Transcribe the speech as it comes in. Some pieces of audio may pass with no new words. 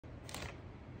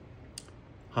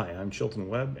Hi, I'm Chilton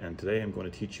Webb, and today I'm going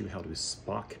to teach you how to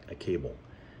Spock a cable.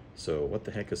 So what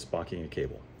the heck is spocking a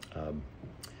cable?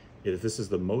 This is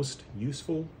the most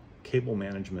useful cable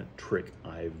management trick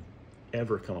I've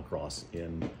ever come across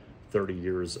in 30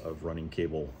 years of running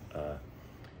cable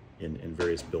in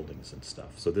various buildings and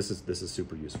stuff. So this is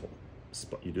super useful.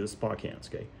 You do the Spock hands,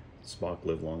 okay? Spock,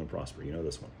 live long and prosper. You know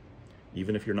this one.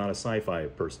 Even if you're not a sci-fi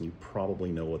person, you probably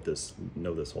know this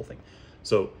whole thing.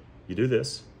 So you do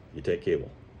this. You take cable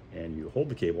and you hold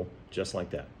the cable just like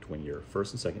that between your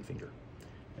first and second finger.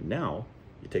 And now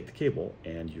you take the cable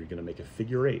and you're going to make a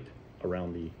figure 8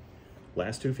 around the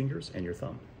last 2 fingers and your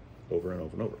thumb, over and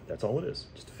over and over. That's all it is,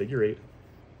 just a figure 8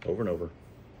 over and over.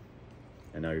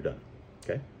 And now you're done,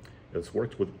 okay? It's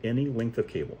worked with any length of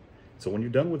cable. So when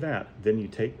you're done with that, then you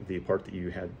take the part that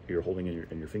you're holding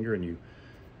in your finger, and you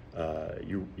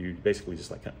basically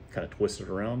just like kind of twist it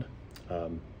around,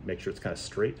 make sure it's kind of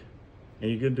straight. And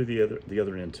you're going to do the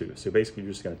other end too. So basically,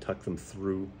 you're just going to tuck them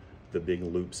through the big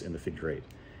loops in the figure 8.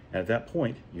 And at that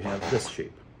point, you have this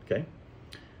shape, okay?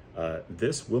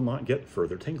 This will not get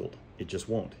further tangled. It just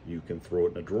won't. You can throw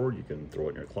it in a drawer. You can throw it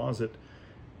in your closet.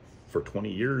 For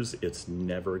 20 years, it's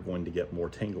never going to get more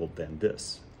tangled than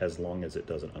this, as long as it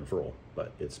doesn't unfurl.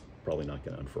 But it's probably not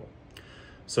going to unfurl.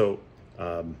 So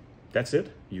that's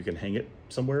it. You can hang it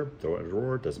somewhere, throw it in a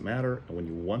drawer, doesn't matter. And when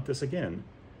you want this again,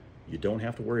 you don't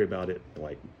have to worry about it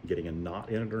like getting a knot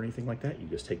in it or anything like that. You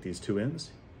just take these 2 ends,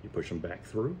 you push them back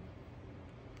through,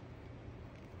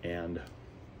 and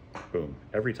boom,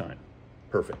 every time.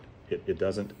 Perfect. It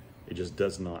just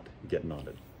does not get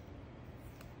knotted.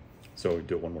 So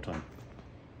do it one more time.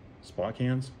 Spock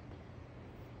hands,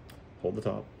 hold the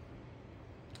top,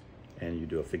 and you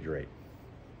do a figure 8.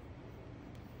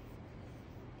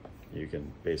 You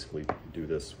can basically do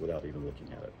this without even looking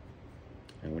at it.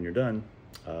 And when you're done,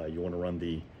 you want to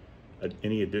run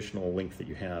any additional length that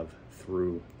you have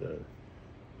through the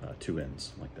 2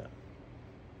 ends like that.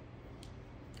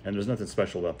 And there's nothing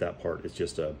special about that part. It's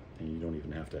just and you don't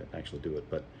even have to actually do it,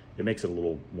 but it makes it a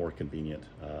little more convenient,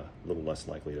 a little less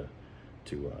likely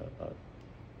to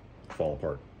fall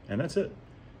apart. And that's it.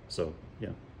 So yeah,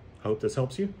 I hope this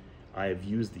helps you. I have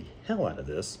used the hell out of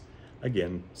this.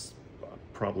 Again,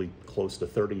 probably close to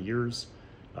 30 years.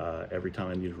 Every time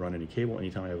I need to run any cable,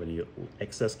 anytime I have any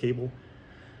excess cable,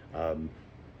 I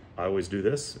always do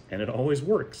this, and it always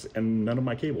works, and none of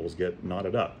my cables get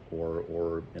knotted up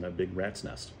or in a big rat's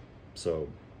nest. So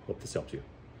hope this helps you.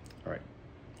 All right,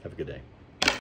 have a good day.